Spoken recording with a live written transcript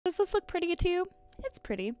Does this look pretty to you? It's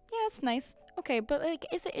pretty. Yeah, it's nice. Okay, but like,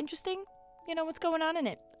 is it interesting? You know, what's going on in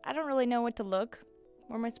it? I don't really know what to look.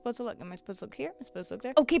 Where am I supposed to look? Am I supposed to look here? Am I supposed to look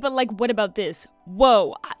there? Okay, but like, what about this?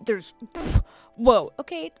 Whoa, there's, whoa.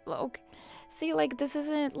 Okay, well, okay. See, like, this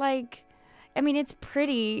isn't like, I mean, it's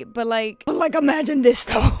pretty, but like, imagine this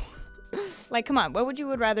though. Like, come on, what would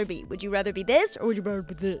you rather be? Would you rather be this, or would you rather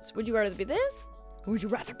be this? Would you rather be this? Or would you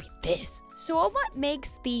rather be this? So what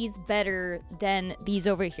makes these better than these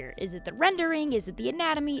over here? Is it the rendering? Is it the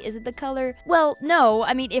anatomy? Is it the color? Well, no.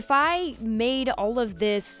 I mean, if I made all of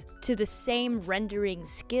this to the same rendering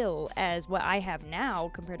skill as what I have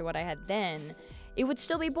now compared to what I had then, it would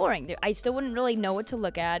still be boring. I still wouldn't really know what to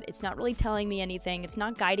look at. It's not really telling me anything. It's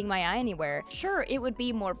not guiding my eye anywhere. Sure, it would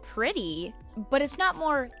be more pretty, but it's not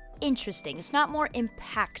more interesting. It's not more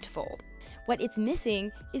impactful. What it's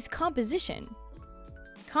missing is composition.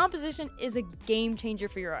 Composition is a game changer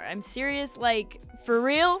for your art. I'm serious, like, for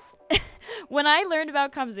real. When I learned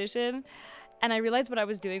about composition and I realized what I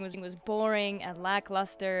was doing was boring and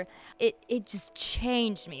lackluster, it just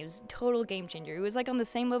changed me. It was a total game changer. It was like on the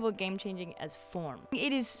same level of game changing as form.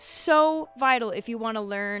 It is so vital if you want to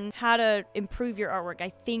learn how to improve your artwork.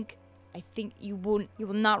 I think you will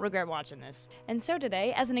not regret watching this. And so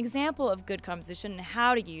today, as an example of good composition and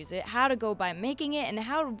how to use it, how to go by making it, and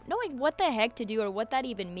how knowing what the heck to do or what that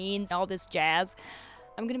even means, all this jazz,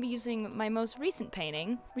 I'm gonna be using my most recent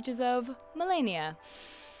painting, which is of Melania.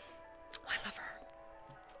 I love her.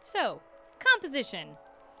 So, composition.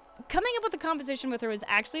 Coming up with a composition with her was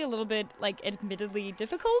actually a little bit, like, admittedly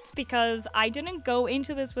difficult because I didn't go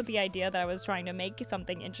into this with the idea that I was trying to make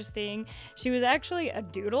something interesting. She was actually a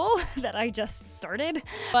doodle that I just started.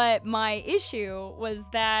 But my issue was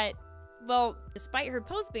that, well, despite her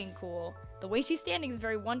pose being cool, the way she's standing is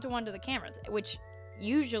very one-to-one to the camera, which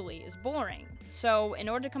usually is boring. So in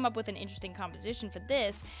order to come up with an interesting composition for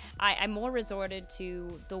this, I more resorted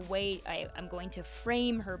to the way I'm going to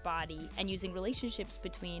frame her body and using relationships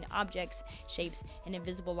between objects, shapes, and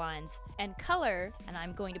invisible lines, and color, and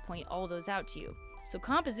I'm going to point all those out to you. So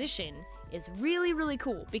composition is really, really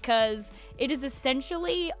cool because it is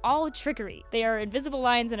essentially all trickery. They are invisible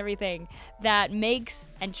lines and everything that makes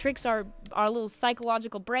and tricks our little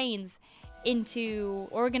psychological brains into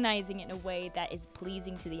organizing it in a way that is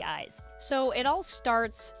pleasing to the eyes. So it all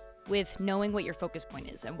starts with knowing what your focus point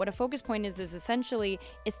is. And what a focus point is essentially,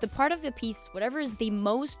 it's the part of the piece, whatever is the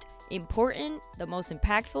most important, the most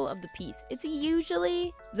impactful of the piece. It's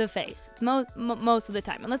usually the face. It's most of the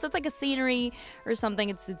time. Unless it's like a scenery or something,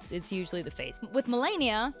 it's usually the face. With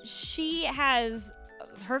Melania, she has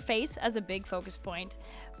her face as a big focus point,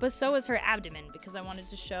 but so is her abdomen because I wanted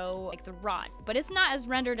to show like the rod, but it's not as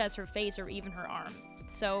rendered as her face or even her arm.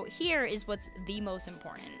 So here is what's the most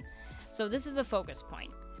important. So this is a focus point.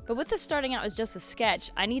 But with this starting out as just a sketch,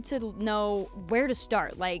 I need to know where to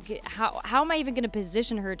start. Like, how am I even going to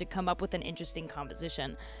position her to come up with an interesting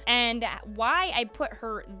composition? And why I put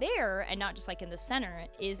her there and not just like in the center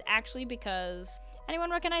is actually because, anyone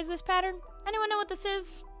recognize this pattern? Anyone know what this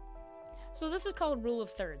is? So this is called rule of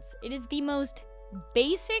thirds. It is the most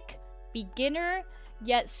basic, beginner,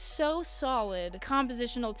 yet so solid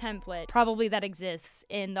compositional template probably that exists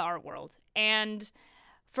in the art world. And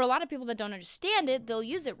for a lot of people that don't understand it, they'll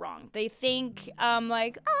use it wrong. They think,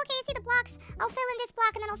 like, oh, okay, I see the blocks. I'll fill in this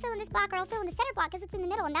block, and then I'll fill in this block, or I'll fill in the center block because it's in the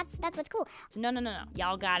middle, and that's what's cool. So no.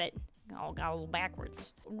 Y'all got it. Y'all got a little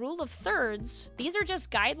backwards. Rule of thirds, these are just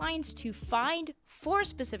guidelines to find 4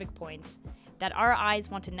 specific points that our eyes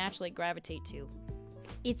want to naturally gravitate to.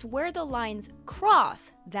 It's where the lines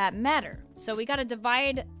cross that matter. So we gotta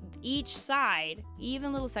divide each side,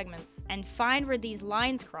 even little segments, and find where these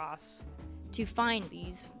lines cross to find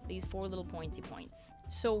these 4 little pointy points.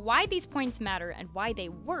 So why these points matter and why they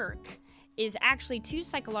work is actually 2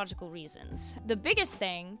 psychological reasons. The biggest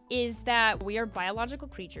thing is that we are biological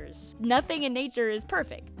creatures. Nothing in nature is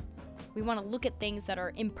perfect. We want to look at things that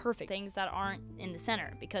are imperfect, things that aren't in the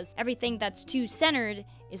center, because everything that's too centered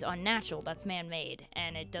is unnatural, that's man-made,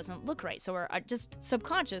 and it doesn't look right. So our just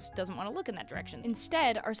subconscious doesn't want to look in that direction.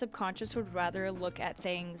 Instead, our subconscious would rather look at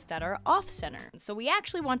things that are off-center. So we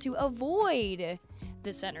actually want to avoid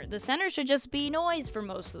the center. The center should just be noise for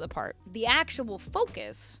most of the part. The actual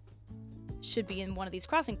focus should be in one of these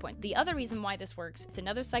crossing points. The other reason why this works, it's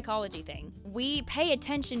another psychology thing. We pay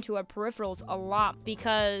attention to our peripherals a lot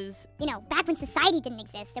because, you know, back when society didn't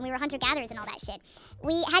exist and we were hunter-gatherers and all that shit,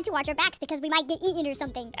 we had to watch our backs because we might get eaten or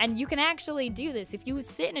something. And you can actually do this. If you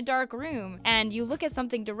sit in a dark room and you look at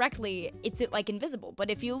something directly, it's like invisible. But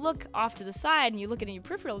if you look off to the side and you look at it in your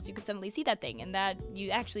peripherals, you can suddenly see that thing, and that you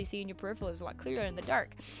actually see in your peripherals is a lot clearer in the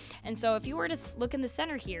dark. And so if you were to look in the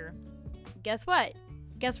center here, guess what?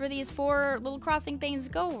 Guess where these 4 little crossing things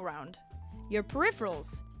go around? Your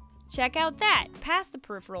peripherals. Check out that. Past the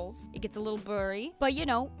peripherals, it gets a little blurry, but you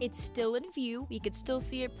know, it's still in view. You could still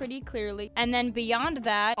see it pretty clearly. And then beyond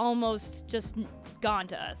that, almost just gone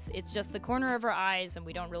to us. It's just the corner of our eyes, and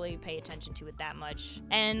we don't really pay attention to it that much.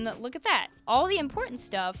 And look at that. All the important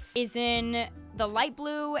stuff is in the light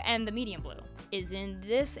blue, and the medium blue is in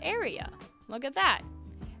this area. Look at that.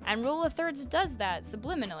 And rule of thirds does that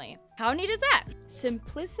subliminally. How neat is that?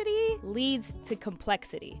 Simplicity leads to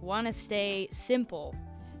complexity. Want to stay simple.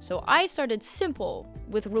 So I started simple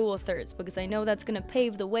with rule of thirds because I know that's gonna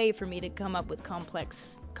pave the way for me to come up with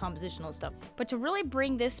complex compositional stuff. But to really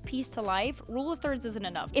bring this piece to life, rule of thirds isn't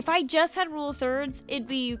enough. If I just had rule of thirds, it'd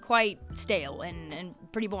be quite stale and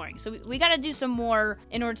pretty boring. So we gotta do some more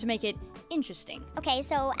in order to make it interesting. Okay,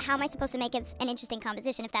 so how am I supposed to make it an interesting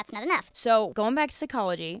composition if that's not enough? So going back to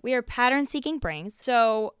psychology, we are pattern-seeking brains.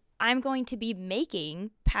 So I'm going to be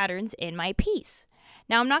making patterns in my piece.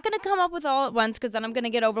 Now, I'm not going to come up with all at once because then I'm going to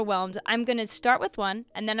get overwhelmed. I'm going to start with one,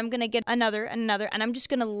 and then I'm going to get another and another, and I'm just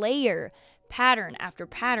going to layer pattern after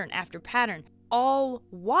pattern after pattern, all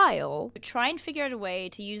while try and figure out a way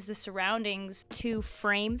to use the surroundings to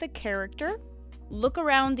frame the character, look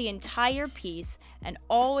around the entire piece, and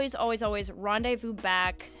always, always, always rendezvous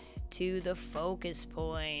back to the focus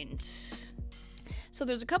point. So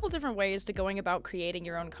there's a couple different ways to going about creating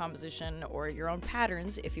your own composition or your own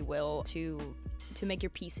patterns, if you will, to make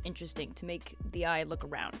your piece interesting, to make the eye look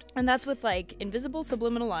around. And that's with like invisible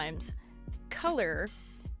subliminal lines, color,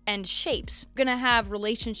 and shapes. We're gonna have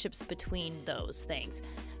relationships between those things.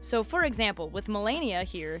 So for example, with Melania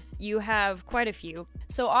here, you have quite a few.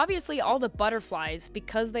 So obviously all the butterflies,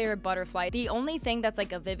 because they are butterfly, the only thing that's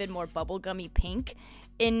like a vivid, more bubblegummy pink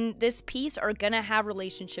in this piece are gonna have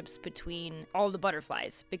relationships between all the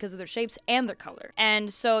butterflies because of their shapes and their color.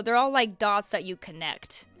 And so they're all like dots that you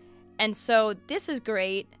connect. And so this is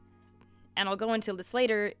great, and I'll go into this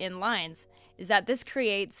later in lines, is that this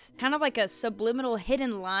creates kind of like a subliminal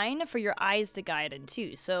hidden line for your eyes to guide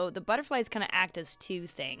into. So the butterflies kind of act as two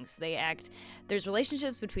things. There's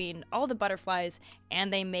relationships between all the butterflies,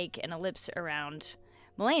 and they make an ellipse around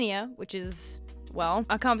Melania, which is, well,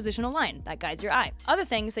 a compositional line that guides your eye. Other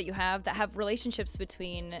things that you have that have relationships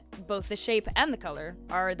between both the shape and the color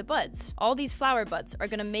are the buds. All these flower buds are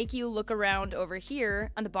gonna make you look around over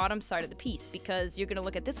here on the bottom side of the piece because you're gonna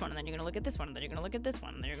look at this one, and then you're gonna look at this one, and then you're gonna look at this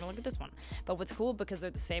one, and then you're gonna look at this one. But what's cool, because they're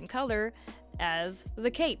the same color as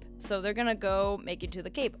the cape, so they're gonna go make it to the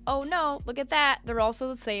cape. Oh no, look at that, they're also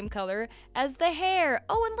the same color as the hair.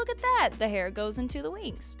 Oh, and look at that, the hair goes into the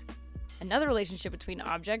wings. Another relationship between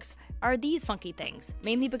objects are these funky things,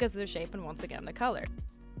 mainly because of their shape and once again the color.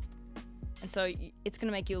 And so it's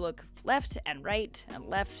gonna make you look left and right and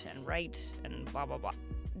left and right and blah blah blah.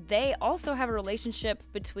 They also have a relationship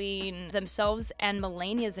between themselves and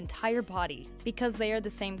Melania's entire body because they are the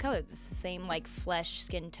same color. It's the same like flesh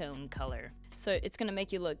skin tone color. So it's gonna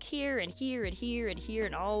make you look here and here and here and here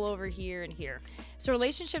and all over here and here. So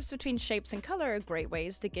relationships between shapes and color are great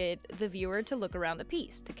ways to get the viewer to look around the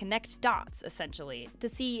piece, to connect dots, essentially, to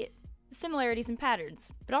see similarities and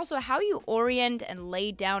patterns. But also how you orient and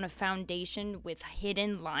lay down a foundation with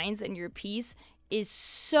hidden lines in your piece is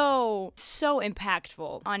so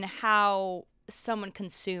impactful on how someone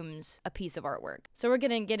consumes a piece of artwork. So we're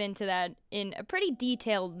gonna get into that in a pretty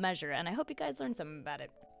detailed measure, and I hope you guys learned something about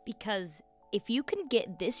it. Because if you can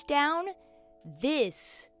get this down,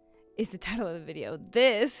 this is the title of the video.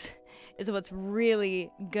 This is what's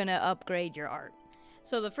really gonna upgrade your art.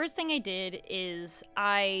 So the first thing I did is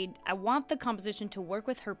I want the composition to work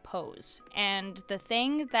with her pose. And the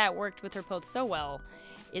thing that worked with her pose so well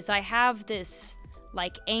is I have this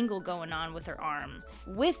like angle going on with her arm.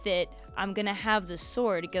 With it, I'm gonna have the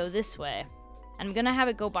sword go this way. I'm gonna have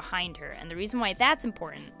it go behind her, and the reason why that's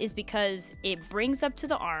important is because it brings up to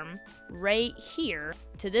the arm right here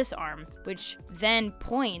to this arm, which then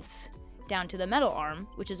points down to the metal arm,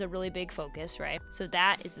 which is a really big focus, right? So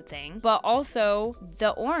that is the thing. But also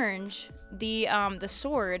the orange, the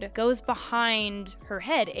sword goes behind her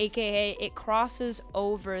head, aka it crosses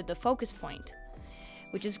over the focus point,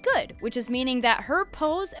 which is good, which is meaning that her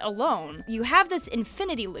pose alone, you have this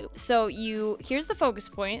infinity loop. So here's the focus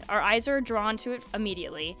point, our eyes are drawn to it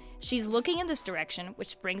immediately. She's looking in this direction,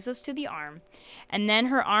 which brings us to the arm. And then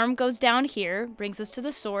her arm goes down here, brings us to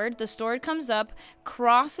the sword comes up,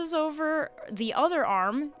 crosses over the other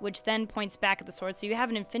arm, which then points back at the sword. So you have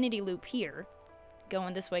an infinity loop here,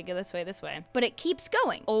 going this way, go this way, this way. But it keeps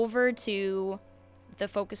going over to the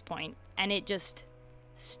focus point, and it just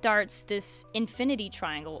starts this infinity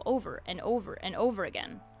triangle over and over and over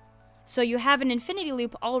again. So you have an infinity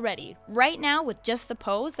loop already. Right now, with just the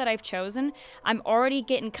pose that I've chosen, I'm already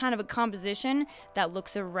getting kind of a composition that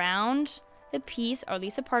looks around the piece, or at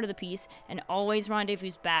least a part of the piece, and always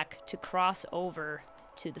rendezvous back to cross over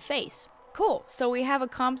to the face. Cool, so we have a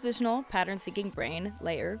compositional pattern seeking brain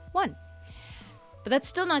layer 1. But that's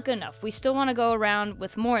still not good enough. We still want to go around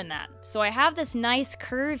with more than that. So I have this nice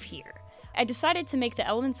curve here. I decided to make the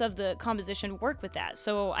elements of the composition work with that,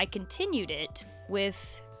 so I continued it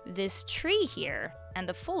with this tree here and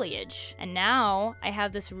the foliage. And now I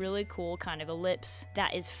have this really cool kind of ellipse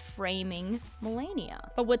that is framing Melania.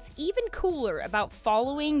 But what's even cooler about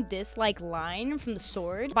following this like line from the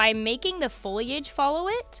sword, by making the foliage follow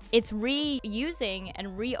it, it's reusing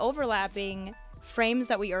and re-overlapping frames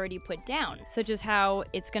that we already put down, such as how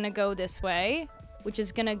it's gonna go this way, which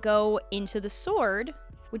is gonna go into the sword,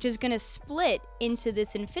 which is gonna split into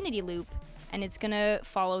this infinity loop, and it's gonna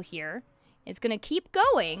follow here. It's gonna keep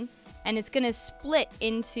going, and it's gonna split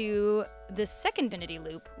into the second infinity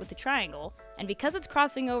loop with the triangle. And because it's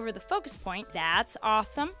crossing over the focus point, that's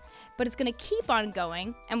awesome, but it's gonna keep on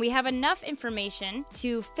going, and we have enough information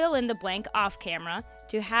to fill in the blank off camera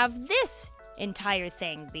to have this entire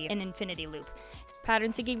thing be an infinity loop.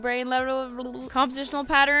 Pattern seeking brain level compositional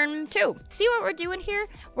pattern 2. See what we're doing here?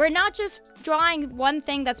 We're not just drawing one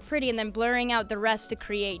thing that's pretty and then blurring out the rest to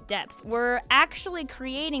create depth. We're actually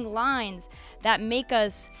creating lines that make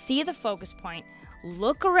us see the focus point,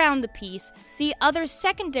 look around the piece, see other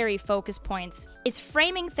secondary focus points. It's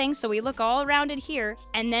framing things, so we look all around it here,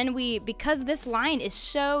 and then because this line is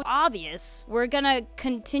so obvious, we're gonna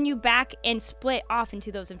continue back and split off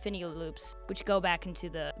into those infinity loops, which go back into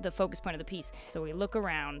the focus point of the piece. So we look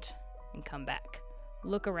around and come back.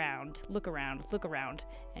 Look around, look around, look around,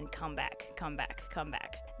 and come back, come back, come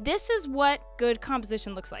back. This is what good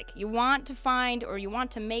composition looks like. You want to find, or you want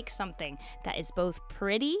to make something that is both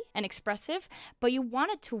pretty and expressive, but you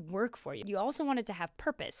want it to work for you. You also want it to have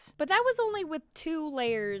purpose. But that was only with 2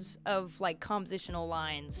 layers of like compositional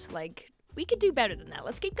lines. Like, we could do better than that.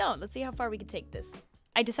 Let's keep going. Let's see how far we can take this.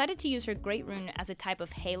 I decided to use her Great Rune as a type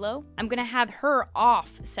of halo. I'm gonna have her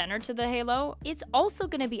off-center to the halo. It's also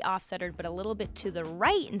gonna be off-centered, but a little bit to the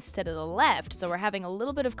right instead of the left, so we're having a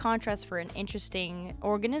little bit of contrast for an interesting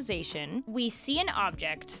organization. We see an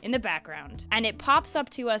object in the background, and it pops up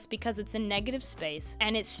to us because it's in negative space,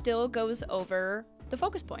 and it still goes over the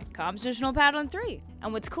focus point. Compositional pattern 3.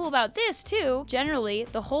 And what's cool about this, too, generally,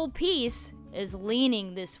 the whole piece is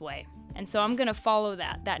leaning this way. And so I'm gonna follow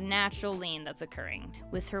that natural lean that's occurring.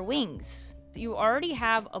 With her wings, you already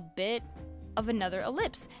have a bit of another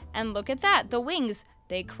ellipse. And look at that, the wings,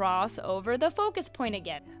 they cross over the focus point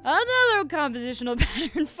again. Another compositional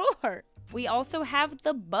pattern 4. We also have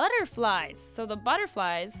the butterflies. So the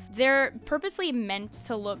butterflies, they're purposely meant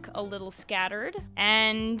to look a little scattered.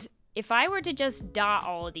 And if I were to just dot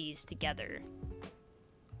all of these together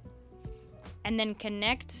and then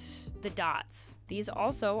connect the dots, these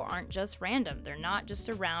also aren't just random. They're not just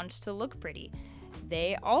around to look pretty.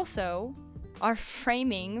 They also are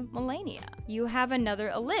framing Melania. You have another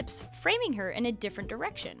ellipse framing her in a different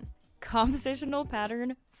direction. Compositional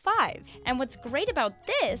pattern 5. And what's great about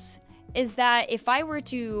this is that if I were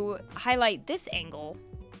to highlight this angle,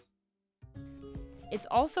 it's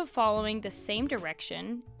also following the same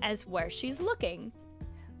direction as where she's looking.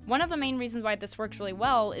 One of the main reasons why this works really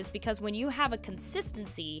well is because when you have a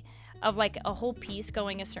consistency of like a whole piece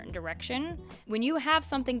going a certain direction, when you have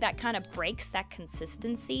something that kind of breaks that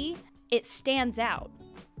consistency, it stands out.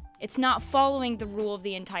 It's not following the rule of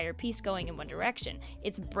the entire piece going in one direction.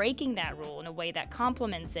 It's breaking that rule in a way that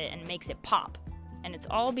complements it and makes it pop. And it's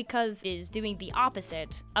all because it is doing the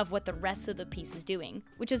opposite of what the rest of the piece is doing,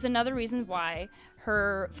 which is another reason why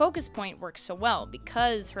her focus point works so well,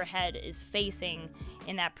 because her head is facing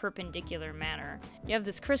in that perpendicular manner. You have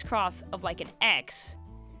this crisscross of like an X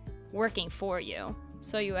working for you.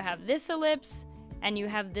 So you have this ellipse and you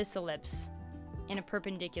have this ellipse in a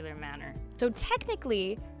perpendicular manner. So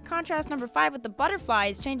technically, contrast number 5 with the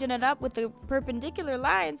butterflies, changing it up with the perpendicular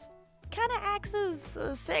lines, kind of acts as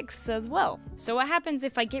a 6 as well. So what happens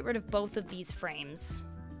if I get rid of both of these frames?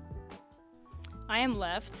 I am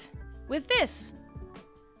left with this.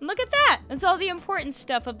 Look at that! That's all the important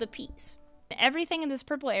stuff of the piece. Everything in this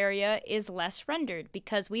purple area is less rendered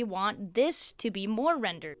because we want this to be more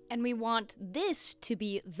rendered, and we want this to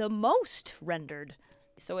be the most rendered.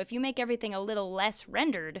 So if you make everything a little less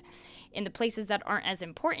rendered in the places that aren't as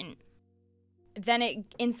important, then it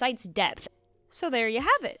incites depth. So there you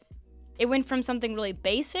have it. It went from something really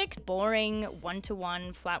basic, boring,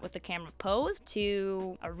 one-to-one, flat with the camera pose,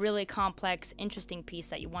 to a really complex, interesting piece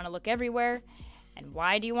that you want to look everywhere. And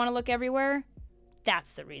why do you want to look everywhere?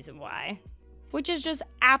 That's the reason why. Which is just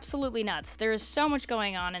absolutely nuts. There is so much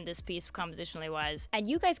going on in this piece compositionally wise, and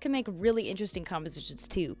you guys can make really interesting compositions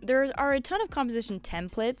too. There are a ton of composition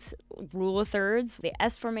templates, rule of thirds, the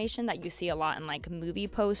S formation that you see a lot in like movie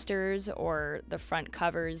posters or the front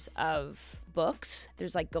covers of books.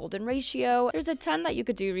 There's like golden ratio. There's a ton that you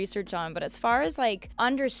could do research on, but as far as like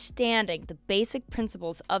understanding the basic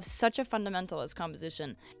principles of such a fundamental as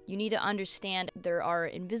composition, you need to understand there are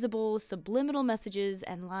invisible subliminal messages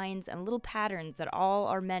and lines and little patterns that all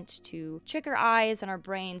are meant to trick our eyes and our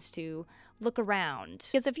brains to look around.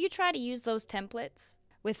 Because if you try to use those templates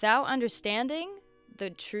without understanding the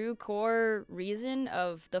true core reason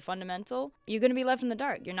of the fundamental, you're going to be left in the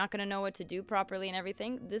dark. You're not going to know what to do properly and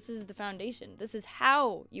everything. This is the foundation. This is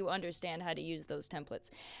how you understand how to use those templates.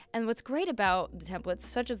 And what's great about the templates,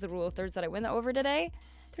 such as the rule of thirds that I went over today,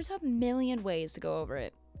 there's a million ways to go over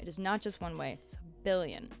it. It is not just one way. It's a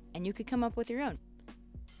billion. And you could come up with your own.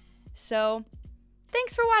 So,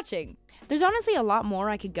 thanks for watching. There's honestly a lot more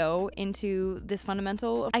I could go into this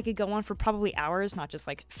fundamental. I could go on for probably hours, not just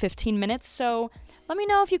like 15 minutes. So let me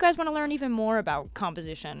know if you guys want to learn even more about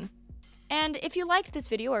composition. And if you liked this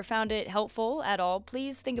video or found it helpful at all,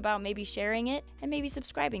 please think about maybe sharing it and maybe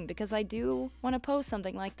subscribing, because I do want to post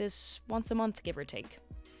something like this once a month, give or take.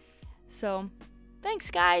 So thanks,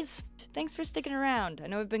 guys. Thanks for sticking around. I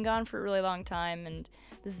know I've been gone for a really long time, and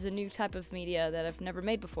this is a new type of media that I've never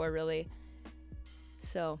made before, really.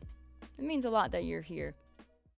 So it means a lot that you're here.